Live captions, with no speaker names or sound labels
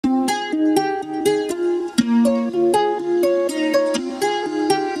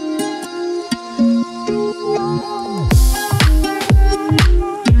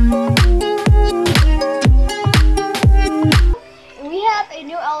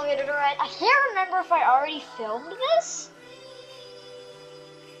elevator to ride. I can't remember if I already filmed this.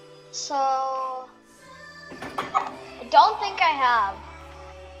 So, I don't think I have.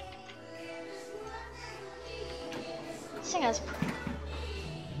 This thing has...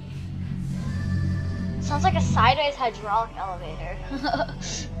 Sounds like a sideways hydraulic elevator.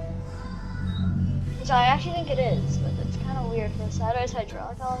 Which I actually think it is, but it's kind of weird for a sideways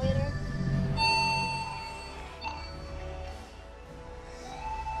hydraulic elevator.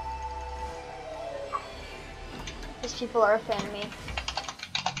 These people are offending me.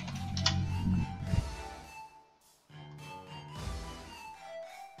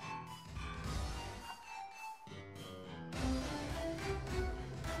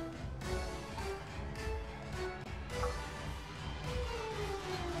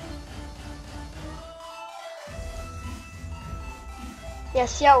 Yeah,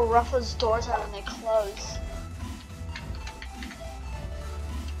 see how rough those doors are when they close.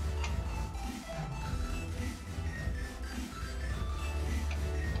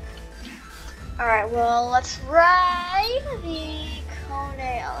 Alright, well, let's ride the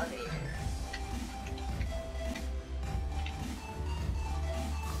Kone elevator.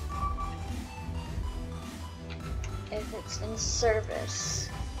 If it's in service.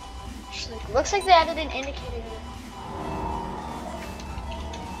 Actually, looks like they added an indicator here.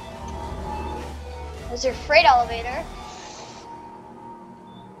 There's your freight elevator.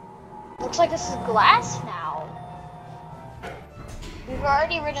 Looks like this is glass now. We've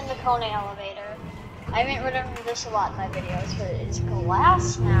already ridden the Kone elevator. I haven't ridden this a lot in my videos, but it's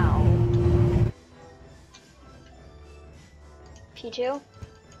glass now. P2.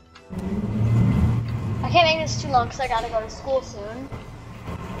 I can't make this too long because I gotta go to school soon.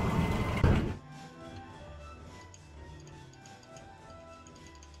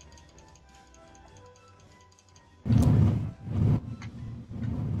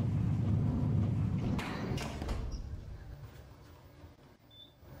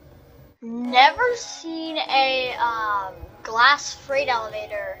 Never seen a glass freight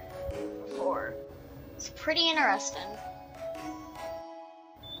elevator before. It's pretty interesting.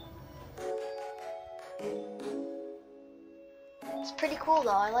 It's pretty cool though.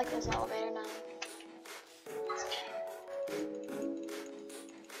 I like this elevator now.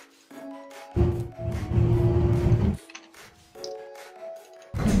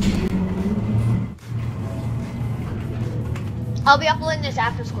 I'll be uploading this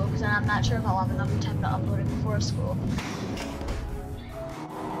after school because I'm not sure if I'll have enough time to upload it before school.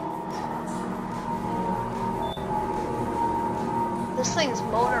 This thing's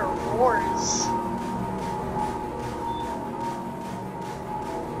motor roars.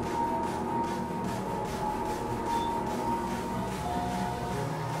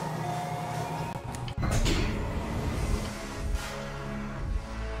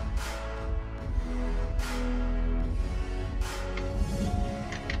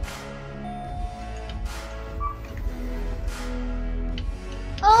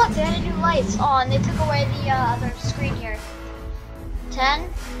 Oh, look, they had to do lights. Oh, and they took away the other screen here. 10.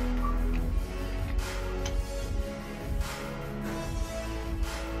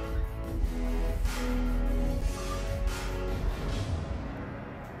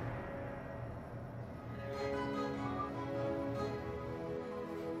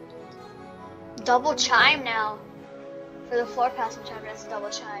 Double chime now. For the floor passing chime, it has a double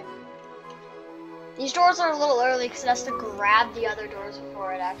chime. These doors are a little early because it has to grab the other doors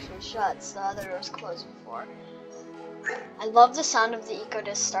before it actually shuts. The other doors close before. I love the sound of the eco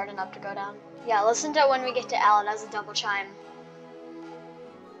disc starting up to go down. Yeah, listen to when we get to L, it has a double chime.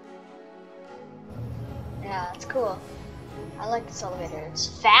 Yeah, it's cool. I like this elevator. It's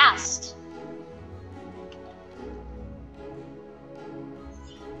fast.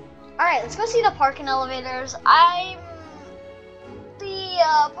 Alright, let's go see the parking elevators. The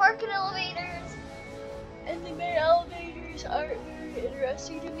parking elevators and the main elevators aren't very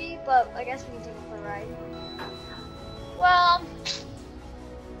interesting to me, but I guess we can take it for a ride. Well,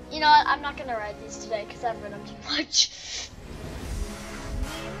 you know what? I'm not gonna ride these today because I've ridden them too much.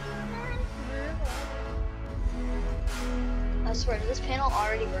 I swear, did this panel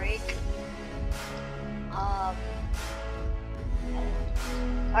already break?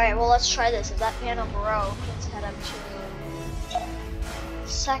 Alright, well, let's try this. If that panel broke, let's head up to the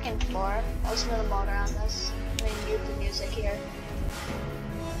second floor. I'll listen to the motor on this. Let me mute the music here.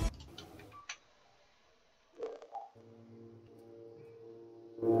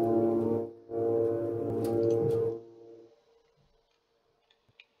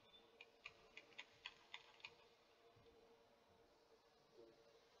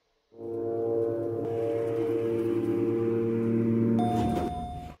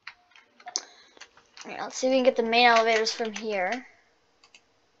 Let's see if we can get the main elevators from here.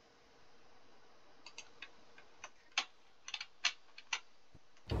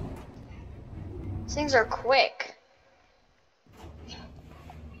 These things are quick.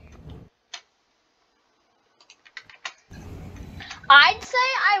 I'd say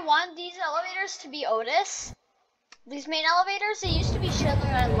I want these elevators to be Otis. These main elevators, they used to be Schindler,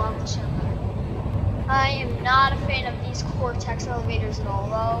 and I love the Schindler. I am not a fan of these Cortex elevators at all,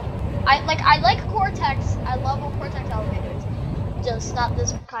 though. I like Cortex. I love Cortex elevators. Just not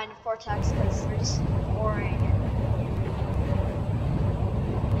this kind of Cortex, because they're just boring.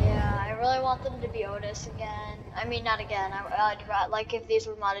 Yeah, I really want them to be Otis again. I mean, not again. I'd like if these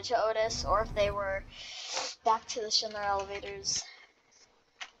were modded to Otis, or if they were back to the Schindler elevators.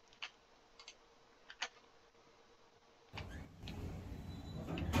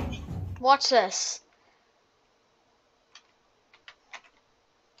 Watch this.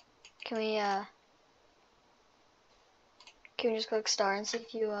 Can we just click star and see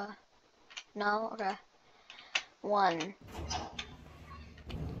if you, no? Okay. 1.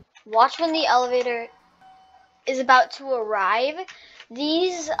 Watch when the elevator is about to arrive.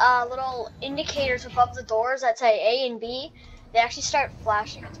 These, little indicators above the doors that say A and B, they actually start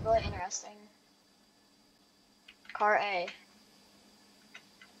flashing. It's really interesting. Car A.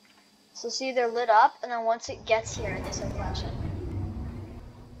 So see, they're lit up, and then once it gets here, they start flashing.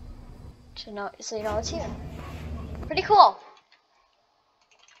 So you know it's here. Pretty cool.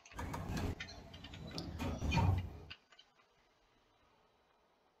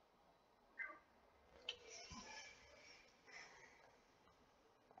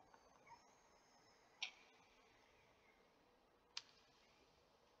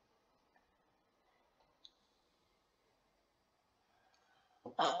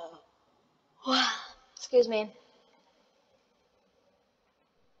 Excuse me.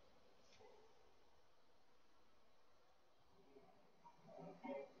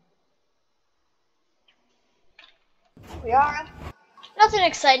 We are. Nothing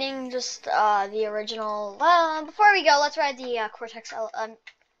exciting, just the original. Before we go, let's ride the Cortex. No,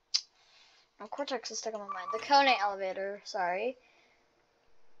 Cortex is stuck on my mind. The Kone elevator. Sorry.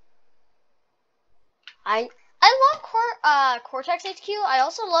 I love Cortex HQ. I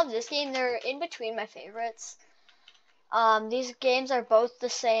also love this game. They're in between my favorites. These games are both the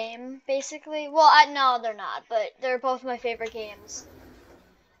same, basically. Well, no, they're not, but they're both my favorite games.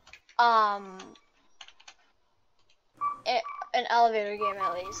 An elevator game,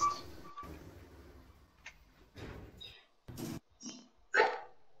 at least.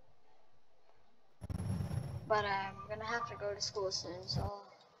 But I'm gonna have to go to school soon, so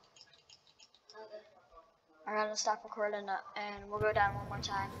I'm gonna stop recording and we'll go down one more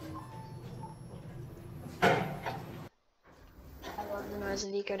time. I love the noise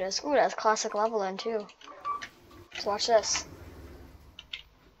of Eco Disc. Ooh, that's classic leveling too. Let's watch this.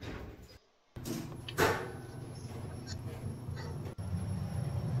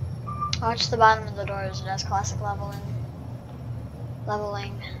 Watch the bottom of the doors. It has classic leveling.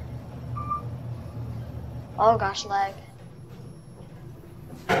 Oh gosh, lag.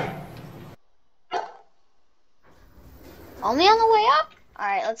 Only on the way up?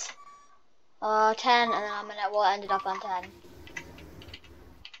 Alright, let's 10 and then we'll end it up on 10.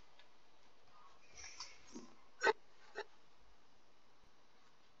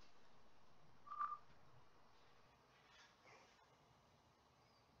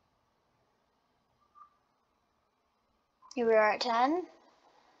 Here we are at 10.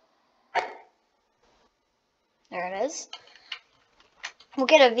 There it is. We'll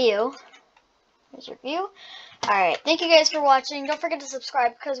get a view. There's your view. Alright, thank you guys for watching. Don't forget to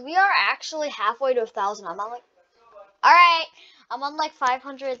subscribe because we are actually halfway to 1,000. I'm on like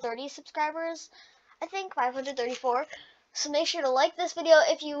 530 subscribers. I think 534. So make sure to like this video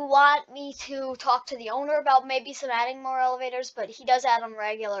if you want me to talk to the owner about maybe adding more elevators, but he does add them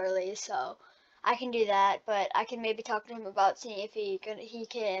regularly, so I can do that, but I can maybe talk to him about seeing if he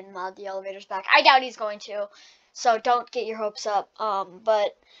can mod the elevators back. I doubt he's going to, so don't get your hopes up. Yeah,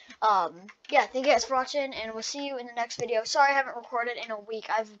 thank you guys for watching, and we'll see you in the next video. Sorry I haven't recorded in a week.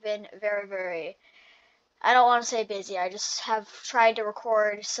 I've been very, I don't want to say busy. I just have tried to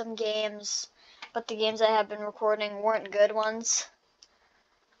record some games, but the games I have been recording weren't good ones.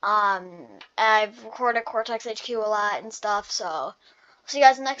 I've recorded Cortex HQ a lot and stuff, so see you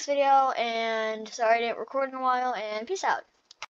guys in the next video, and sorry I didn't record in a while, and peace out.